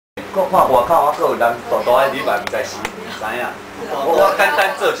我看外口，我有人大大的，你嘛毋知是毋知影。我简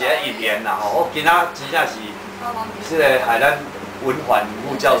单做一个引言啦吼，我今仔真正是，即个害咱文环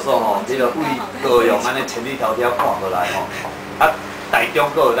副教授吼，这个为高雄安尼千里迢迢赶过来吼，啊，台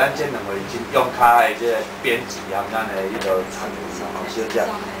中阁有咱这两位真勇卡的这个编辑啊，咱的迄个参与啦吼，小姐，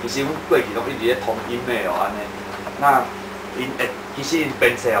其实阮过去拢一直咧通音的哦安尼，那因其实因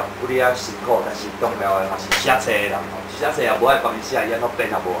编册哦有点辛苦，但是重要的嘛是写册的人吼，写册也无爱帮伊写，伊安怎编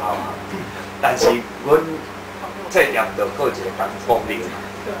也无效嘛。但是阮册店就搁有一个功能，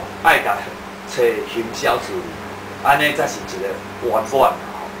爱甲册行销处理，安尼才是一个圆满吼。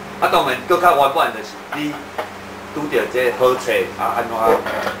啊，当然搁较圆满就是你拄着这个好册啊，安怎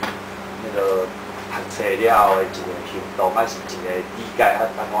那个读册了后的一个行动，啊是一个理解啊，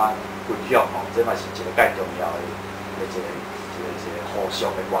安怎分享吼，这嘛是一个介重要的一个互相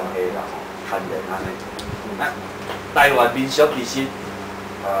的关系啦吼，谈人安尼。啊，台湾民俗其实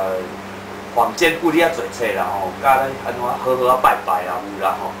坊间有哩啊侪册啦吼，甲咱安怎好好啊拜拜啦有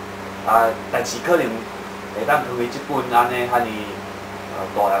啦吼，啊，但是可能会当开即本安尼遐尼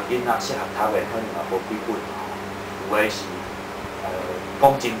大人囡仔适合读的，可能也无几本吼，有诶是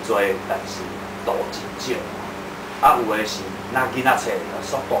讲真多，但是度真少，啊有诶是那囡仔册，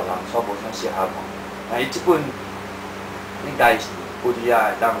煞大人煞无啥适合吼，但伊即本应该是有哩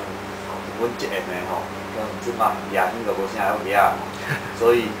啊会当阮即下暝吼。即嘛抓迄个无啥会晓抓，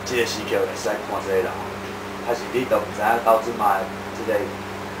所以即个时刻会使看这个啦。还是你都毋知影到即嘛即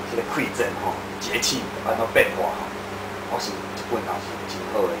个馈赠吼节气安怎变化吼，我是一本也是真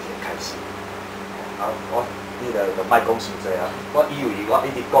好的一个开始。啊，我迄个就莫讲伤济啊，我以为我一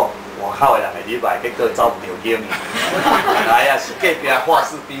直讲外口的人会入来，结果走毋着景。原来也是隔壁画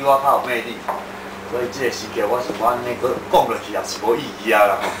室比我较有魅力，所以即个时刻我想我安尼搁讲落去也是无意义啊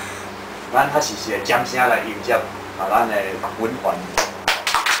啦吼。咱较实是掌声来迎接咱的文环。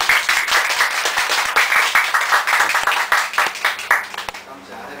感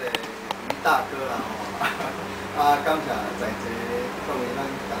谢迄个于大哥啦吼，啊感谢在座各位咱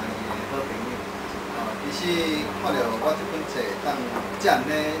家己的好朋友。其实看到我这本册当这样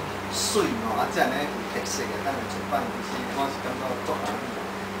呢水吼，啊这样呢有特色的当出版，其实我是感觉足欢喜。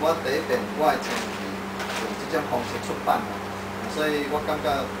我第一遍我的前是用这种方式出版的，所以我感觉。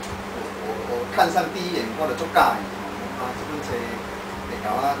我看上第一眼，我就足喜欢。啊，这本册会甲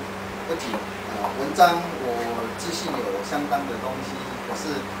我不仅文章我自信有相当的东西，可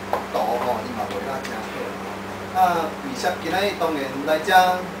是图吼伊嘛袂当真好。那以下今仔日当然来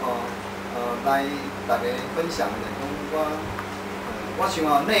讲来大家分享的讲我想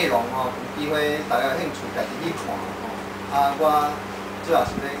内容有机会大家有兴趣家己去看吼。啊，我主要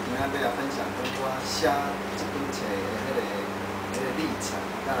是咧今仔要来分享我写这本册的迄个历程，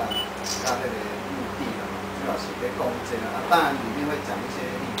迄个目的啦，主要是咧讲这个啊，当然里面会讲一些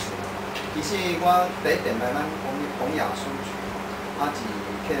例子。其实我第一点来咱洪雅书局，啊是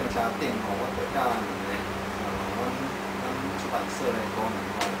客人车店吼，我就甲咱出版社咧讲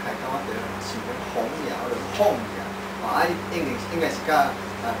吼，开讲我就想咧洪雅或者洪雅，啊应该是甲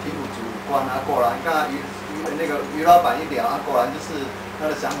平埔族有关啊，果然甲那个于老板一聊啊，果然就是他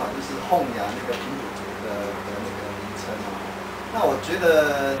的想法就是洪雅那个平埔族的那个名称啊。那我觉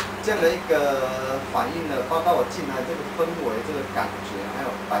得这样的一个反应呢，包括我进来这个氛围、这个感觉，还有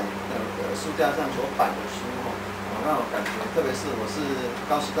书架上所摆的书哈，让我感觉，特别是我是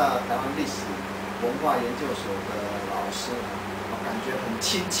高师大台湾历史文化研究所的老师，我感觉很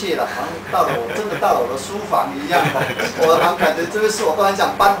亲切了，好像真的到了我的书房一样。我好像感觉这个是我都很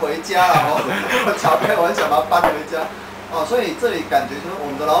想搬回家了哦，我巧克力我很想把它搬回家哦，所以这里感觉就是我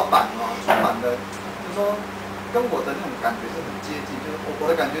们的老板哦，充满了，就是说。跟我的那种感觉是很接近，就是我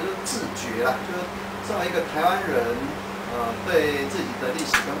的感觉就是自觉啦，就是身为一个台湾人，对自己的历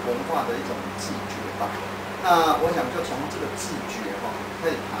史跟文化的一种自觉吧。那我想就从这个自觉哈开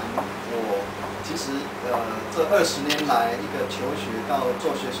始谈我其实这20年来一个求学到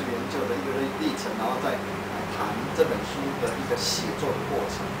做学术研究的一个历程，然后再谈这本书的一个写作的过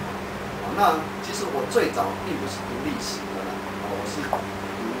程。那其实我最早并不是读历史的啦，我是读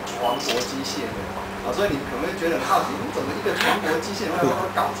船舶机械的。所以你可能会觉得很好奇，你怎么一个船舶机械会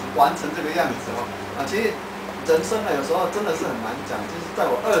完成这个样子哦？其实人生呢，有时候真的是很难讲。就是在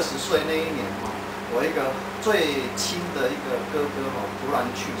我20岁那一年我一个最亲的一个哥哥突然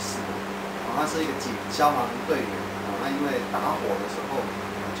去世了。他是一个消防队员那因为打火的时候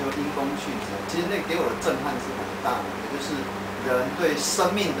就因公去世。其实那给我的震撼是很大的，也就是人对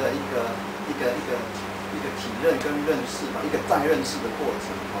生命的一个体认跟认识吧，一个再认识的过程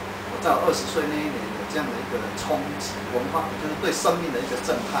我在我20岁那一年有这样的一个冲击，文化就是对生命的一个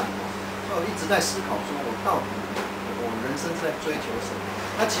震撼所以我一直在思考说，我到底我人人生是在追求什么？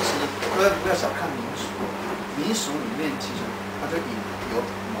那其实不要小看民俗，民俗里面其实它就有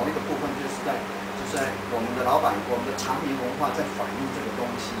某一个部分就是在我们的老板，我们的常民文化在反映这个东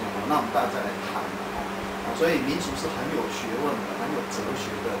西哦。那我们大家再来谈哦。所以民俗是很有学问的，很有哲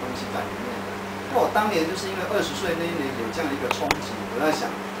学的东西在里面的。那我当年就是因为20岁那一年有这样一个冲击，我在想，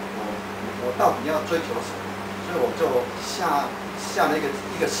我到底要追求什么？所以我就下了一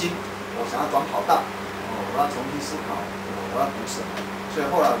个心，我想要转跑道，我要重新思考，我要读什么。所以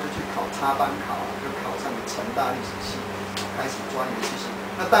后来我就去考插班考，就考上了成大历史系，开始钻研历史。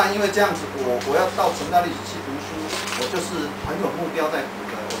那当然因为这样子，我要到成大历史系读书，我就是很有目标在读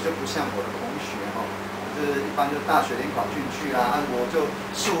的，我就不像我的同学就是一般就大学联考进去啦，我就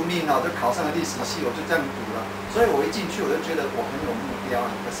宿命就考上了历史系，我就这样读了。所以我一进去我就觉得我很有目标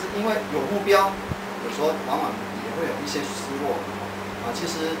可是因为有目标，有时候往往也会有一些失落其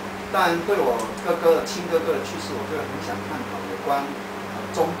实当然对我亲哥哥的去世，我就很想探讨有关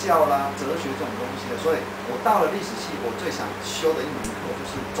宗教啦、哲学这种东西的。所以我到了历史系，我最想修的一门课就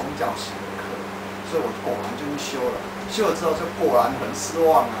是宗教史的课，所以我果然就去修了。修了之后就果然很失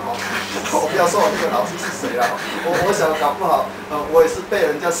望我不要说我那个老师是谁了，我想搞不好我也是被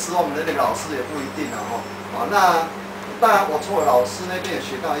人家失望的那个老师也不一定那当然我从我老师那边也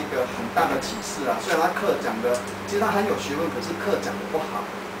学到一个很大的启示虽然他课讲的其实他很有学问，可是课讲的不好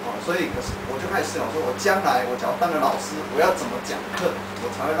所以可是我就开始思考说，我将来我只要当了老师，我要怎么讲课，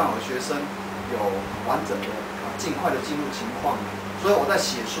我才会让我的学生有完整的尽快的进入情况所以我在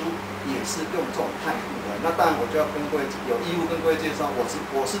写书也是用这种态度的。那当然我就要有义务跟各位介绍我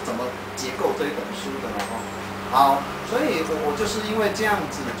是怎么结构这一本书的好，所以我就是因为这样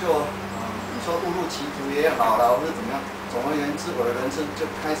子就你说误入歧途也好啦，或者怎么样，总而言之我的人生就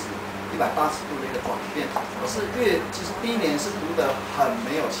开始180度的一个转变。我是其实第一年是读得很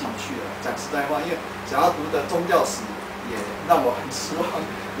没有兴趣的，讲实在话，因为想要读的宗教史也让我很失望，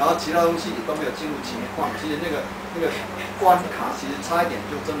然后其他东西也都没有进入情况。其实那个关卡其实差一点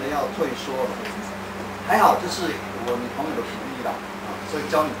就真的要退缩了。还好就是我女朋友的鼓励啦所以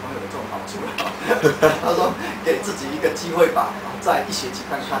交女朋友有这种好处他说给自己一个机会吧，再1学期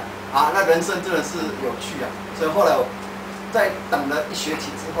看看那人生真的是有趣所以后来我在等了1学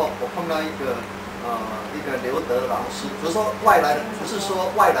期之后，我碰到一个留德老师，不是说外来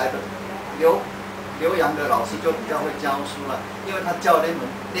的留洋的老师就比较会教书了，因为他教那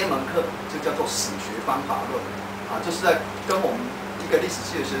门课就叫做史学方法论就是在跟我们一个历史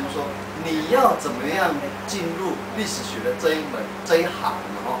系的学生说，你要怎么样进入历史学的这一行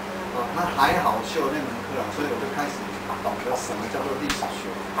他还好修那门课所以我就开始懂得什么叫做历史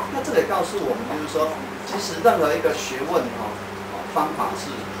学。那这里告诉我们就是说，其实任何一个学问方法是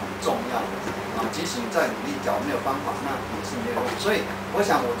很重要的即使你再努力，假如没有方法，那也是没有用。所以我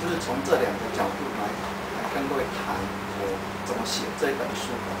想我就是从这2个角度来跟各位谈我怎么写这一本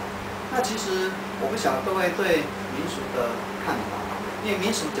书那其实我不晓得各位对民俗的看法因为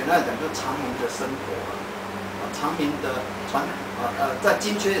民俗简单来讲就是常民的生活常民的再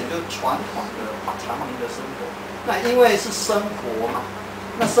精确一点就是传统的常民的生活。那因为是生活嘛，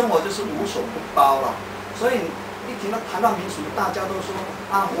那生活就是无所不包了，所以一谈到民俗，大家都说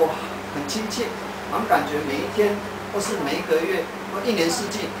我很亲切，好像感觉每一天或是每一个月或1年4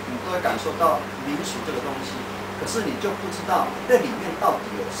季，你都会感受到民俗这个东西。可是你就不知道这里面到底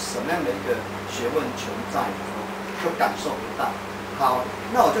有什么样的一个学问存在就感受不到。好，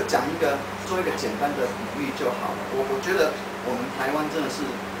那我就做一个简单的比喻就好了。我觉得我们台湾真的是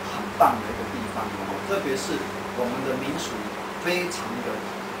很棒的一个地方特别是我们的民俗非常的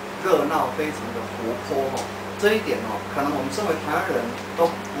热闹，非常的活泼这一点可能我们身为台湾人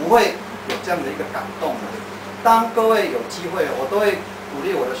都不会有这样的一个感动当各位有机会，我都会鼓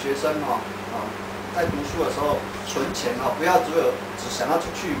励我的学生在读书的时候存钱不要只想要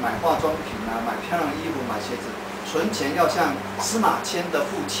出去买化妆品买漂亮的衣服、买鞋子，存钱要像司马迁的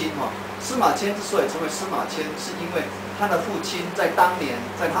父亲司马迁之所以成为司马迁，是因为他的父亲在当年，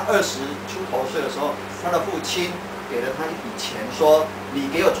在他20出头岁的时候，他的父亲给了他一笔钱，说你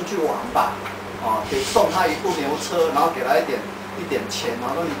给我出去玩吧，给送他一部牛车，然后给他一点钱，然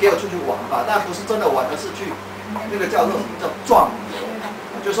后说你给我出去玩吧，但不是真的玩，而是去那个叫做什么叫壮游，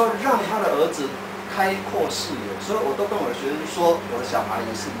就是说让他的儿子开阔视野。所以我都跟我的学生说，我的小孩也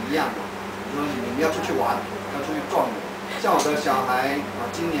是一样的，我说你们要出去玩，要出去壮游。像我的小孩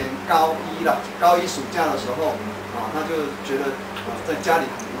今年高1了，高1暑假的时候他就觉得在家里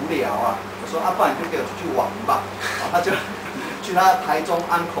很无聊我说不然你就给我出去玩吧他就去他台中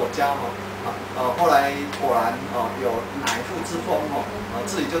安口家后来果然有乃父之风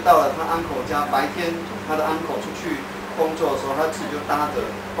自己就到了他安口家，白天他的安口出去工作的时候，他自己就搭着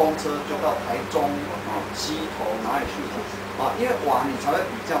公车就到台中溪头哪里去因为你才会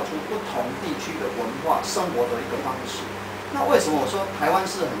比较出不同地区的文化生活的一个方式。那为什么我说台湾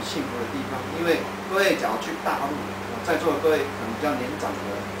是很幸福的地方？因为各位假如去大陆，在座的各位可能比较年长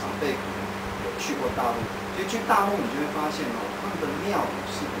的长辈可能有去过大陆，其实去大陆你就会发现他们的庙宇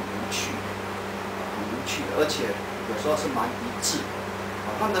是很无趣的，而且有时候是蛮一致的。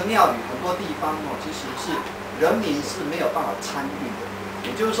他们的庙宇很多地方其实是人民是没有办法参与的。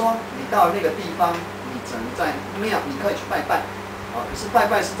也就是说，你到了那个地方，你只能在庙，你可以去拜拜可是拜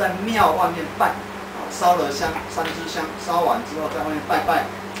拜是在庙外面拜烧了香，3支香，烧完之后在外面拜拜，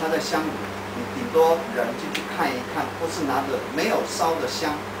插在香炉，你顶多人进去看一看，或是拿着没有烧的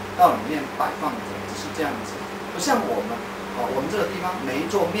香到里面摆放着，只是这样子。不像我们我们这个地方每一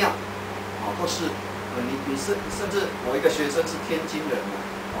座庙或是你甚至我一个学生是天津人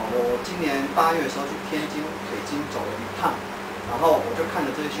我今年8月的时候去天津、北京走了一趟，然后我就看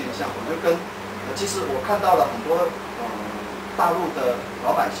了这些现象，我就跟其实我看到了很多大陆的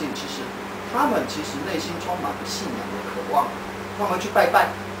老百姓，他们其实内心充满了信仰的渴望，他们去拜拜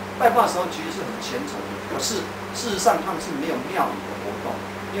的时候其实是很虔诚的，可是事实上他们是没有庙宇的活动，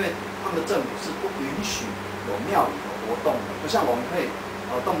因为他们的政府是不允许有庙宇的活动的，不像我们可以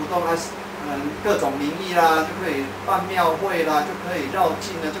动不动各种名义啦，就可以办庙会啦，就可以绕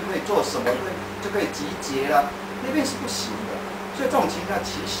境啦，就可以做什么，就可以集结啦，那边是不行的。所以这种情况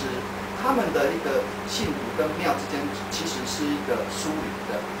其实他们的一个信徒跟庙之间其实是一个疏离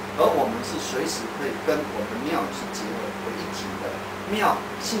的，而我们是随时可以跟我们的庙是结合为一体的。庙、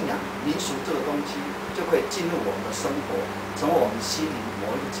信仰、民俗这个东西就可以进入我们的生活，成为我们心灵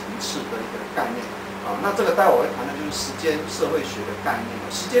某一个层次的一个概念。那这个待会我会谈的就是时间社会学的概念。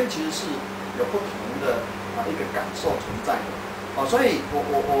时间其实是有不同的一个感受存在的。所以我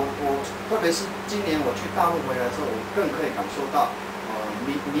特别是今年我去大陆回来的时候，我更可以感受到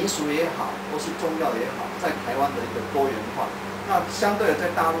民俗也好，或是宗教也好，在台湾的一个多元化。那相对的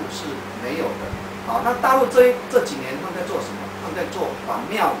在大陆是没有的。那大陆这几年他们在做什么？他们在把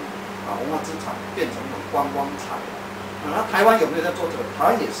庙宇文化资产变成一种观光财。那台湾有没有在做这个？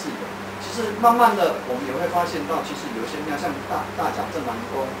台湾也是有。其实慢慢的，我们也会发现到，其实有一些庙，像大甲镇南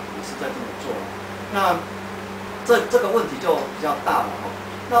宫也是在这么做。那这个问题就比较大了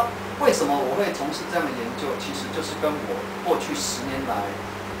那为什么我会从事这样的研究？其实就是跟我过去10年来，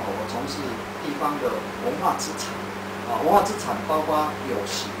我从事地方的文化资产文化资产包括有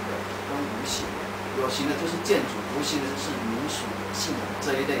形的跟无形的。有形的就是建筑，无形的就是民俗、信仰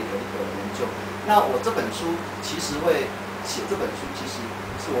这一类的一个研究。那我这本书其实会写这本书，其实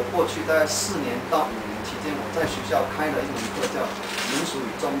是我过去大概4年到5年期间，我在学校开了一门课叫民俗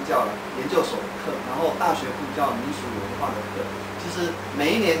与宗教研究所的课，然后大学部叫民俗与文化的课。其实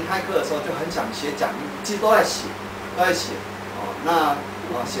每一年开课的时候就很想写讲义，其实都在写。那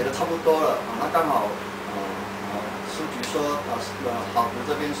写的差不多了那刚好书局说好读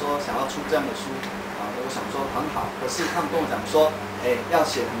这边说想要出这样的书我想说很好，可是他们跟我讲说要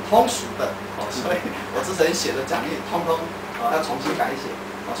写很通俗的所以我之前写的讲义通通要重新改写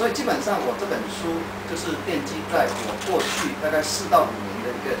所以基本上我这本书就是奠基在我过去大概4到5年的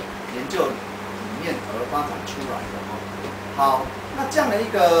一个研究里面而发展出来的好，那这样的一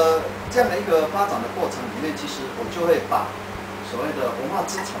个发展的过程里面，其实我就会把所谓的文化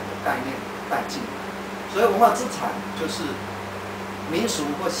资产的概念带进来。所谓文化资产就是民俗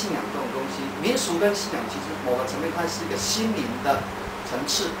或信仰这种东西，民俗跟信仰其实某个层面它是一个心灵的层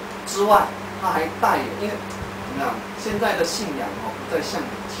次之外，它还带有，因为怎么样，现在的信仰不再像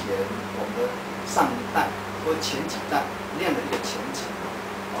以前我们的上一代或前几代那样的一个虔诚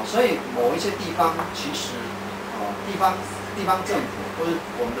所以某一些地方其实地方政府或是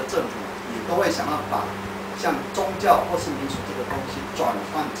我们的政府也都会想要把像宗教或是民俗这个东西转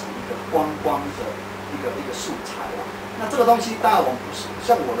换成一个观光的一个素材那这个东西当然我们不是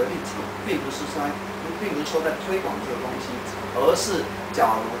像我的立场，并不是说在推广这个东西，而是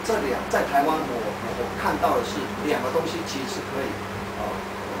假如在台湾我看到的是2个东西其实是可以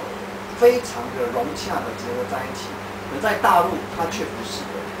非常的融洽的结合在一起。而在大陆它却不是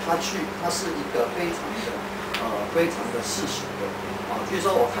的，它是一个非常的世俗的比如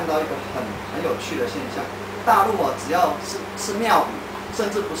说我看到一个很有趣的现象，大陆只要是庙宇，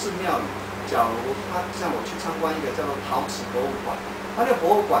甚至不是庙宇，假如像我去参观一个叫做陶瓷博物馆，它那个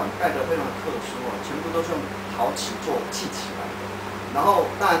博物馆盖得非常特殊全部都是用陶瓷做砌起来的。然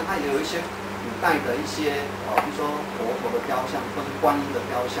后当然它也有一些古代的一些比如说佛陀的雕像或是观音的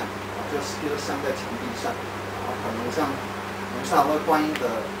雕像就是镶在墙壁上可能像菩萨或观音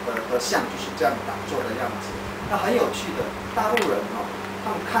的像就是这样打坐的样子。那很有趣的，大陆人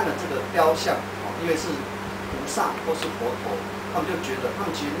他们看了这个雕像因为是菩萨或是佛陀，他们就觉得他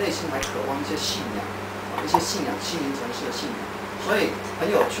们其实内心还渴望一些信仰，一些信仰心灵层次的信仰，所以很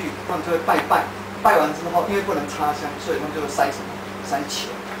有趣，他们就会拜拜，拜完之后因为不能插香，所以他们就会塞什么？塞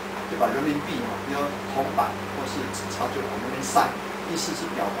钱，就把人民币比如铜板或是纸钞就往那边塞，意思是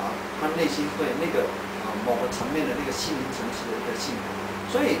表达他内心对那个某个层面的那个心灵层次的一个信仰。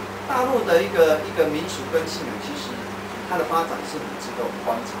所以大陆的一个民俗跟信仰，其实它的发展是很值得我们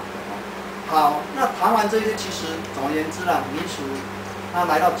观察的。好，那谈完这些，其实总而言之啦，民俗它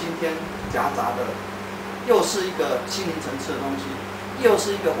来到今天夹杂的，又是一个心灵层次的东西，又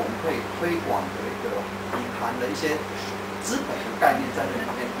是一个我们可以推广的一个隐含的一些资本的概念在这里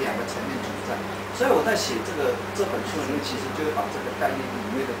面两个层面存在。所以我在写这本书里面，其实就会把这个概念隐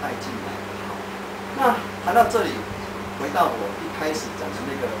约的带进来。好，那谈到这里，回到我一开始讲的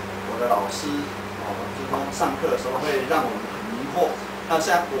那个我的老师就是说上课的时候会让我们很迷惑。那现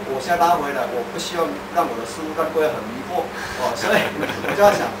在我现在拉回来，我不希望让我的书让各位很迷惑所以我就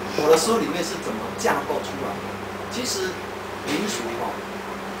要想我的书里面是怎么架构出来的。其实民俗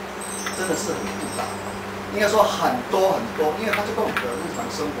真的是很复杂，应该说很多，因为它就跟我们的日常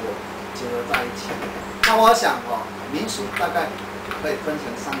生活结合在一起。那我想民俗大概可以分成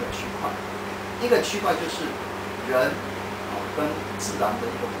3个区块，一个区块就是人跟自然的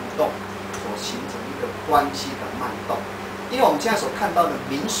一个互动所形成一个关系的脉动。因为我们现在所看到的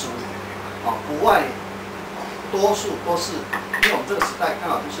民俗不外多数都是，因为我们这个时代刚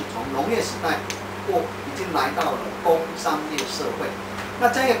好就是从农业时代已经来到了工商业社会。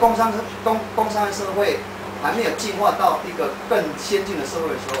那这样一个工商业社会还没有进化到一个更先进的社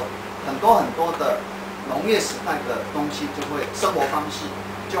会的时候，很多的农业时代的东西就会生活方式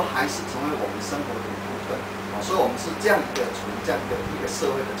就还是成为我们生活的一部分所以我们是这样一个处于这样一个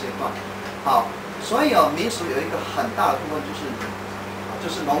社会的阶段。好，所以民俗有一个很大的部分就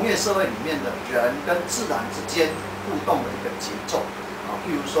是农业社会里面的人跟自然之间互动的一个节奏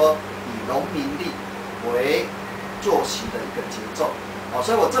譬如说以农民历为作息的一个节奏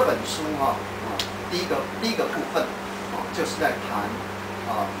所以我这本书第一个部分就是在谈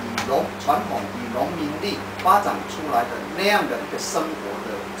传统以农民历发展出来的那样的一个生活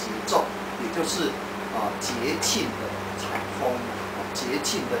的节奏，也就是节庆的采风，节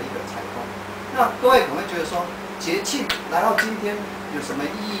庆的一个采风。那各位可能会觉得说，节庆来到今天有什么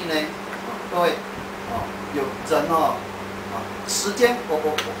意义呢？各位有人时间，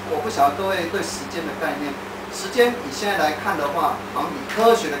我不晓得各位对时间的概念。时间以现在来看的话，好像以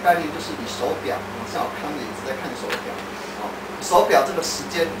科学的概念就是以手表，像我刚才一直在看手表，手表这个时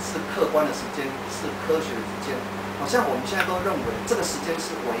间是客观的时间，是科学的时间。好像我们现在都认为这个时间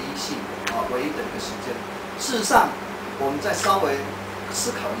是唯一性的唯一的一个时间。事实上，我们再稍微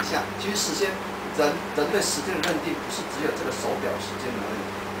思考一下，其实时间人对时间的认定不是只有这个手表时间而已。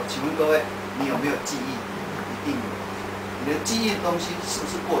我请问各位，你有没有记忆？一定有。你的记忆的东西是不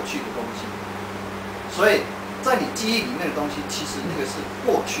是过去的东西？所以在你记忆里面的东西，其实那个是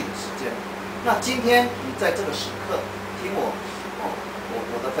过去的时间。那今天你在这个时刻听我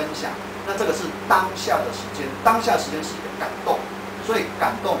的分享，那这个是当下的时间。当下时间是一个感动，所以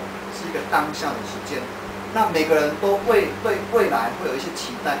感动是一个当下的时间。那每个人都对未来会有一些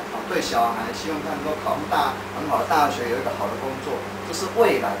期待对小孩希望他能够考上很好的大学，有一个好的工作，这是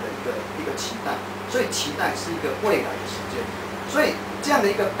未来的一个期待。所以期待是一个未来的时间。所以这样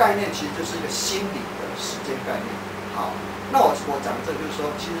的一个概念，其实就是一个心理的时间概念。好，那我讲的这个就是说，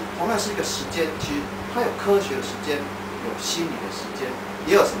其实同样是一个时间，其实它有科学的时间，有心理的时间，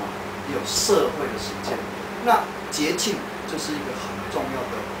也有什么？也有社会的时间。那节庆就是一个很重要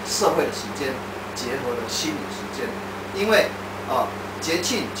的社会的时间，结合了心理时间。因为节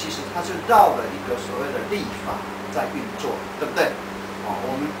庆其实它是绕了一个所谓的历法在运作，对不对？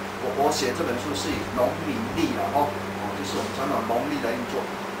我写这本书是以农民历就是我们传统农历来运作。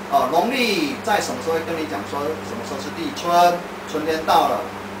农历在什么时候会跟你讲说什么时候是立春，春天到了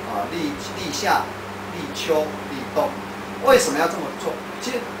立夏、立秋、立冬。为什么要这么做？其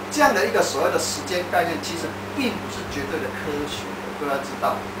实这样的一个所谓的时间概念，其实并不是绝对的科学的，各位要知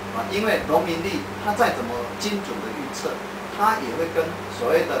道因为农民历它再怎么精准的预测，它也会跟所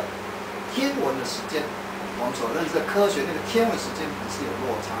谓的天文的时间，我们所认知的科学那个天文时间还是有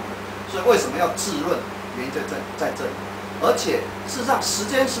落差的。所以为什么要治论？原因在这里。而且事实上，时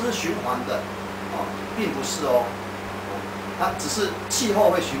间是不是循环的？并不是它只是气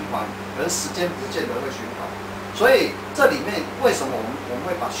候会循环，而时间不见得会循环。所以这里面为什么我们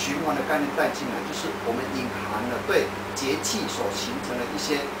会把循环的概念带进来？就是我们隐含了对节气所形成的一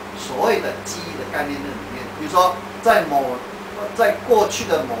些所谓的记忆的概念在里面。比如说，在过去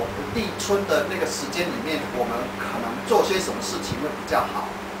的某立春的那个时间里面，我们可能做些什么事情会比较好，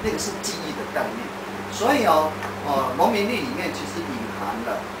那个是记忆的概念。所以农民历里面其实隐含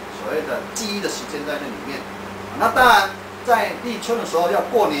了所谓的记忆的时间在那里面。那当然，在立春的时候要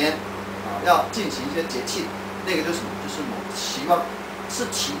过年，要进行一些节庆，那个就是什么？就是希望，是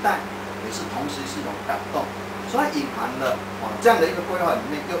期待，也是同时是一种感动。所以它隐含了这样的一个规划里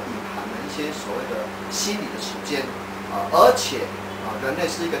面，又隐含了一些所谓的心理的时间而且人类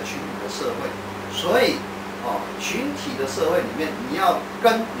是一个群体的社会，所以群体的社会里面，你要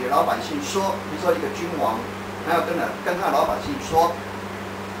跟你的老百姓说，比如说一个君王，他要跟他的老百姓说，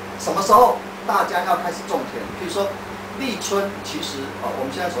什么时候大家要开始种田？比如说立春，其实我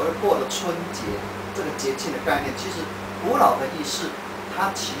们现在所谓过的春节这个节庆的概念，其实古老的意思，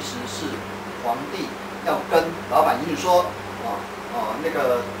它其实是皇帝要跟老百姓说，那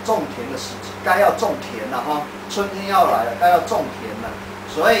个种田的时机该要种田了哈，春天要来了，该要种田了，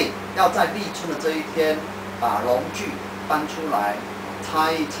所以要在立春的这一天，把农具搬出来，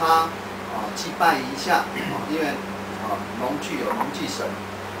擦一擦，祭拜一下，因为农具有农具神，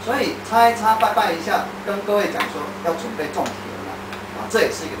所以擦一擦，拜拜一下，跟各位讲说要准备种田了，这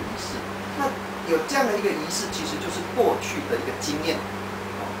也是一个仪式。那有这样的一个仪式，其实就是过去的一个经验，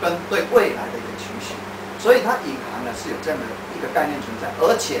跟对未来的一个期许，所以它隐含的是有这样的一个概念存在，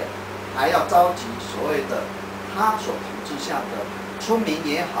而且还要召集所谓的他所统治下的村民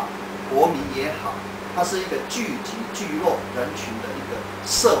也好，国民也好，它是一个聚集聚落人群的一个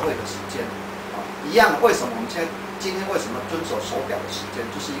社会的时间一样。为什么我们今天为什么遵守手表的时间，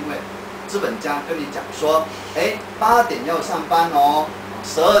就是因为资本家跟你讲说，8点要上班哦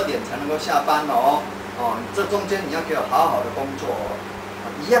，12点才能够下班哦，这中间你要给我好好的工作哦，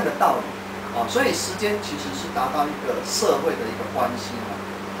一样的道理所以时间其实是达到一个社会的一个关系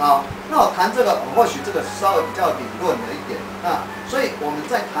好，那我谈这个，或许这个稍微比较理论的一点所以我们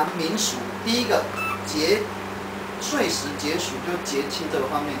在谈民俗，第一个岁时节俗，就节庆这个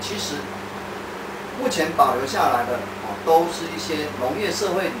方面，其实目前保留下来的都是一些农业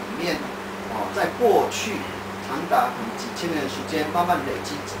社会里面在过去长达几千年的时间，慢慢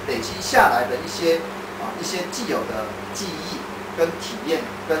累积下来的一些既有的记忆跟体验，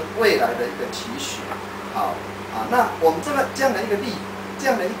跟未来的一个期许。那我们这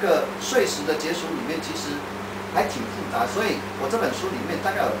样的一个岁时的节俗里面，其实还挺复杂，所以我这本书里面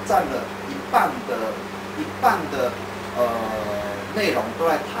大概有占了一半的内容都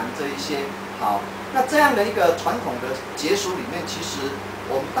在谈这一些。好，那这样的一个传统的节俗里面，其实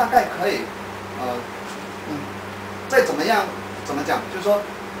我们大概可以再怎么讲，就是说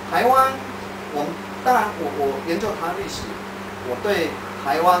台湾，当然我研究台湾历史，我对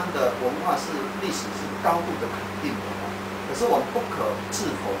台湾的文化历史是高度的肯定的可是我们不可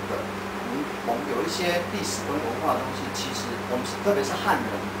置否的，我们有一些历史跟文化的东西，其实我们特别是汉人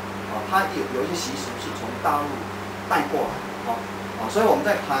他有一些习俗是从大陆带过来所以我们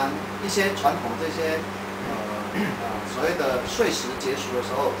在谈一些传统这些所谓的岁时节俗的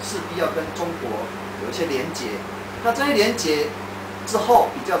时候，势必要跟中国有一些连结。那这些连结之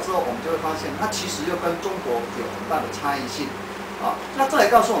后比较之后，我们就会发现它其实又跟中国有很大的差异性那这也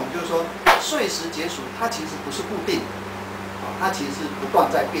告诉我们，就是说岁时节俗它其实不是固定的它其实是不断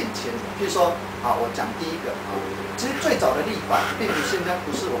在变迁的。譬如说我讲第一个其实最早的历法并不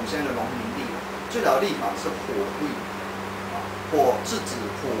是我们现在的农民历，最早的历法是火历火是指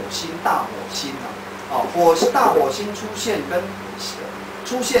火星大火星大火星出现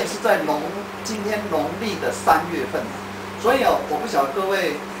是在今天农历的3月份所以我不晓得各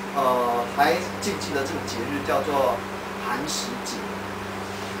位还记不记得这个节日叫做寒食节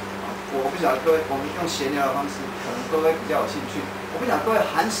我不晓得各位，我们用闲聊的方式，可能各位比较有兴趣。我不晓得各位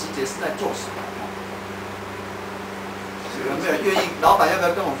寒食节是在做什么有没有愿意？老板要不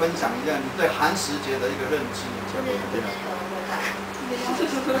要跟我分享一下你对寒食节的一个认知？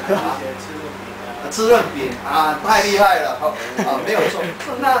吃润饼太厉害了没有错。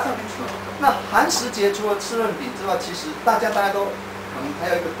那寒食节除了吃润饼之外，其实大家都可能还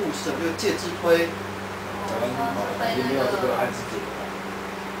有一个故事，就是介之推。也没有这个寒食节，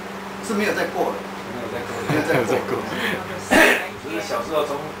是没有在过的，没有在过。就是小时候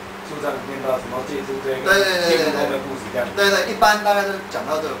从书上念到什么介之推，对的故事这样。对，一般大概都讲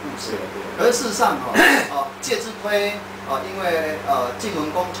到这个故事。可是事实上介之推因为晋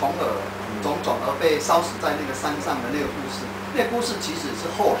文公重耳种种而被烧死在那个山上的那个故事，那个故事其实是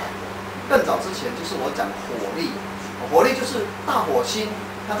后来的，更早之前就是我讲火历，火历就是大火星。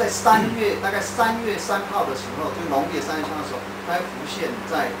它在大概3月3号的时候，就农历3月3号的时候，它会浮现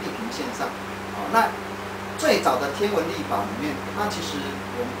在地平线上。那最早的天文历法里面，它其实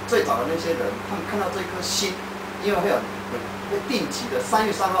我们最早的那些人，他们看到这颗星，因为会定期的3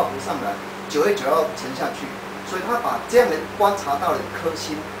月3号浮上来，9月9号沉下去，所以他把这样的观察到的颗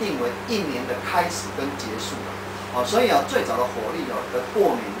星定为一年的开始跟结束所以最早的火历的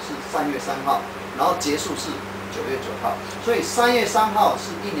过年是3月3号，然后结束是9月9号，所以3月3号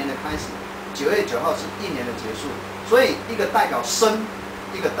是一年的开始，9月9号是一年的结束，所以一个代表生，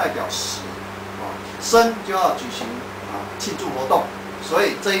一个代表时生就要举行庆祝活动，所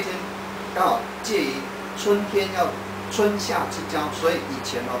以这一天刚好介于春天要春夏之交，所以以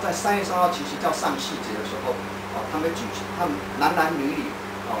前在3月3号其实叫上巳节的时候他们男男女女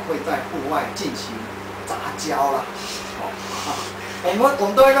会在户外进行杂交啦我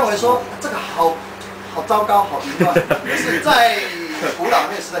们都会认为说这个好糟糕，好淫乱，可是在古老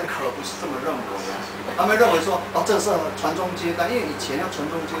那个时代可不是这么认为的。他们认为说这是传宗接代，因为以前要传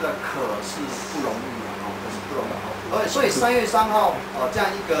宗接代可是不容易可是不容易。所以3月3号这样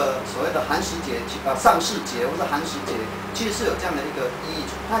一个所谓的寒食节上巳节或者寒食节，其实是有这样的一个意义。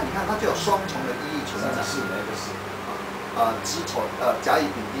你看它就有双重的意义存在。是哪个是？子丑甲乙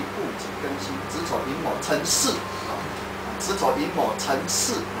丙丁戊己庚辛，子丑寅卯辰巳子丑寅卯辰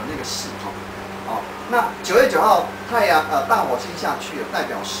巳那个巳那9月9号太阳大火星下去了，代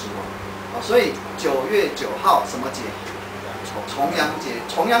表时所以9月9号什么节？重阳节。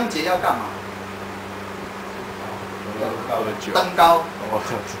重阳节要干嘛？登高。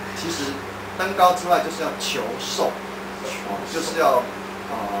其实登高之外，就是要求寿就是要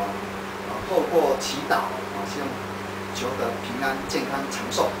透过祈祷希望求得平安、健康、长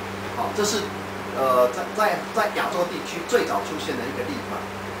寿这是在亚洲地区最早出现的一个历法。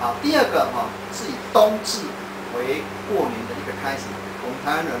第二个是以冬至为过年的一个开始。我们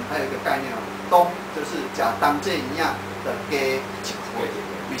台湾人还有一个概念冬就是假当这一样的给为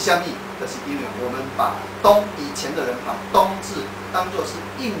什么？就是因为我们把以前的人把冬至当作是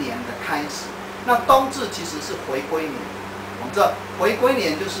一年的开始。那冬至其实是回归年。我们知道回归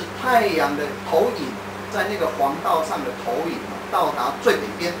年就是太阳的投影在那个黄道上的投影到达最北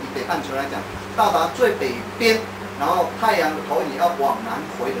边，以北半球来讲，到达最北边。然后太阳的投影要往南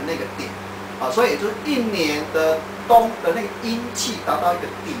回的那个点所以就是一年的冬的那个阴气达到一个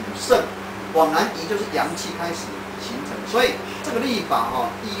鼎盛，往南移就是阳气开始形成，所以这个历法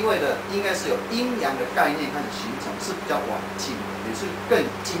意味的应该是有阴阳的概念开始形成，是比较晚近的，也是更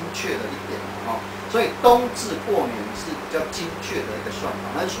精确的一点所以冬至过年是比较精确的一个算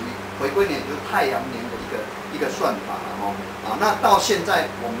法，那是属于回归年，就是太阳年的一个算法那到现在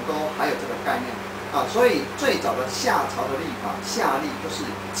我们都还有这个概念。所以最早的夏朝的历法，夏历就是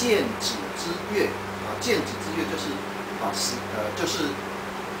建子之月建子之月就是就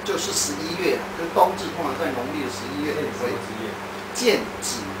是11月就是冬至，通常在农历的11月为建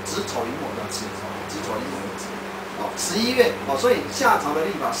子丑寅卯的子丑寅卯的子11月所以夏朝的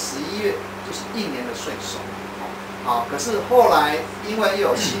历法11月就是一年的岁首可是后来因为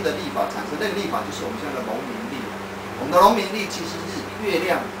又有新的历法产生，那个历法就是我们现在的农民历。我们的农民历其实是月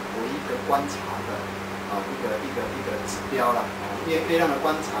亮为一个观察一个指标啦月亮的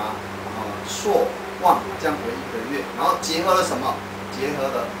观察朔望这样为一个月，然后结合了什么？结合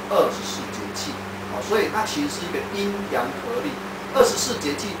了24节气所以它其实是一个阴阳合历。24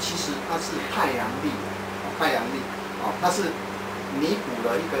节气其实它是太阳历它是弥补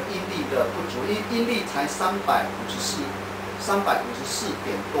了一个阴历的不足，阴历才354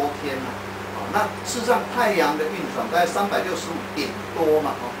点多天那事实上太阳的运转大概365点多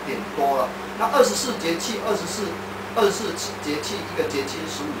点多了。那24节气24节气一个节气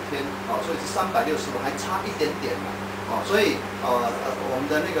是15天所以是365，还差一点点所以我们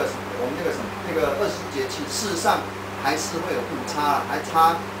的那个24节气事实上还是会有误差，还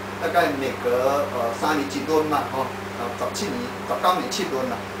差大概每隔3年7轮17年19年7轮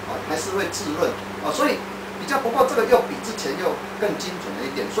还是会自论所以比较，不过这个又比之前又更精准了一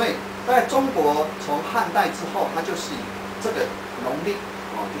点。所以在中国从汉代之后，它就是以这个农历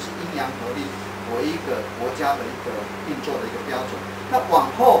就是阴阳合历为一个国家的一个运作的一个标准。那往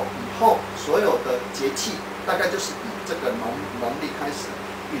后以后所有的节气大概就是以这个农历开始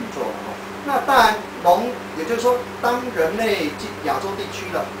运作了那当然也就是说，当人类进亚洲地区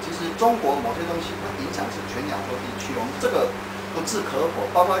了，其实中国某些东西它影响是全亚洲地区，我们这个不置可否。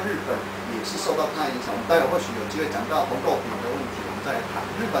包括日本也是受到它影响。我们待会或许有机会讲到红豆饼的问题，我们再来谈。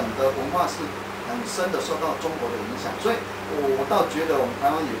日本的文化是很深的受到中国的影响，所以我倒觉得我们台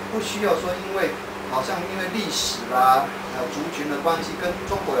湾也不需要说因为历史还有族群的关系跟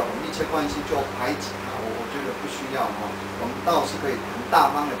中国有很密切关系就排挤它，我觉得不需要我们倒是可以很大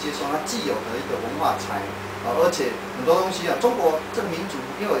方的接受它既有的一个文化财而且很多东西中国这个民族，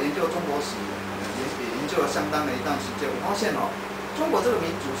因为我研究中国史也研究了相当的一段时间，我发现中国这个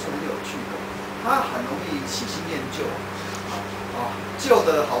民族是很有趣的，它很容易喜新厌旧旧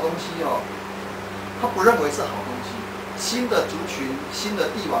的好东西他不认为是好东西。新的族群、新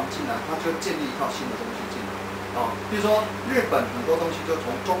的帝王进来，他就建立一套新的东西进来。比如说日本很多东西就从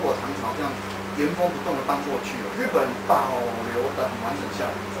中国唐朝这样原封不动的搬过去了，日本保留的很完整下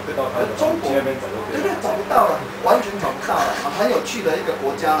来。而中国对找不到了，完全找不到了啊，很有趣的一个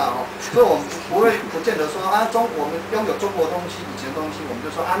国家了哦。所以我们不见得说啊我们拥有中国东西以前东西，我们就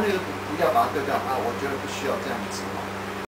说啊那个不要把它丢掉啊，我觉得不需要这样子哦。